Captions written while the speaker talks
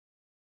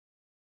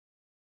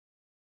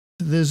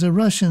There's a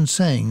Russian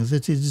saying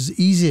that it is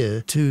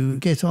easier to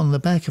get on the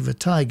back of a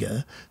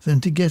tiger than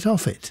to get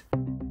off it.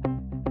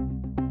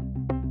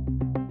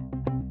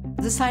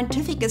 The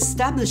scientific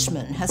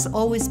establishment has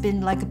always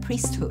been like a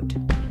priesthood.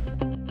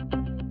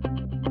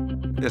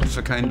 It's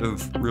a kind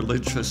of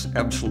religious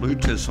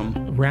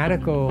absolutism.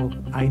 Radical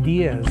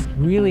ideas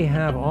really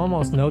have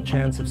almost no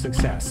chance of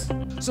success.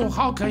 So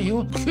how can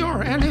you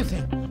cure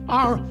anything?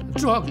 Our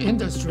drug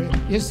industry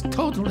is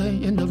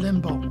totally in the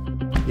limbo.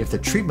 If the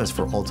treatments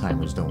for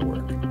Alzheimer's don't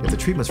work, if the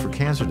treatments for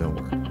cancer don't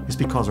work, it's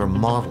because our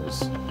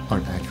models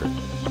aren't accurate.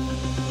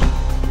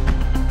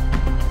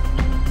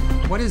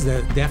 What is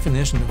the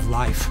definition of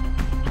life?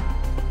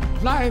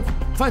 Life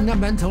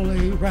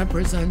fundamentally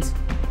represents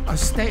a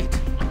state.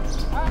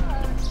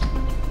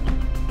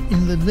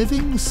 In the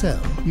living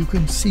cell, you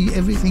can see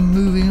everything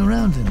moving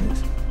around in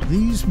it.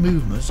 These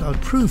movements are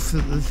proof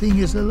that the thing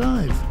is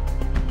alive.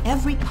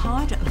 Every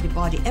part of the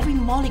body, every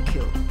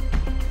molecule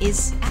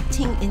is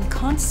acting in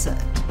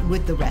concert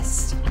with the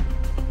rest.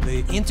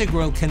 The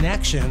integral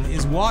connection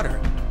is water.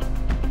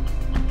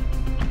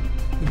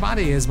 The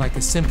body is like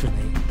a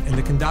symphony, and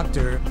the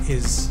conductor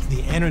is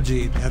the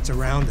energy that's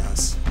around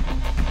us.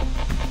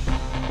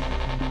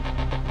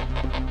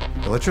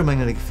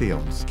 Electromagnetic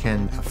fields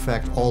can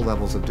affect all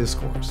levels of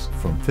discourse,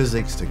 from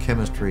physics to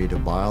chemistry to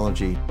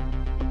biology.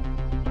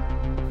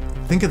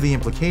 Think of the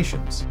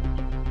implications.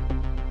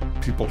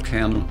 People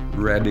can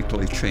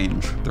radically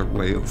change their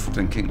way of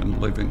thinking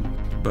and living,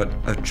 but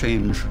a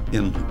change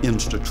in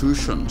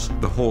institutions,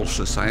 the whole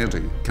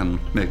society can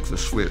make the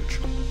switch.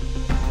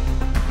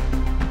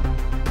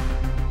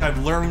 I've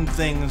learned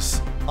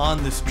things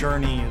on this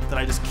journey that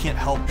I just can't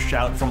help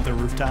shout from the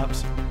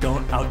rooftops.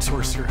 Don't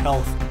outsource your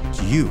health.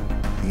 You,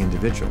 the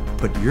individual,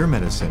 put your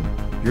medicine,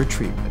 your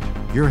treatment,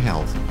 your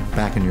health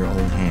back in your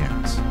own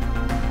hands.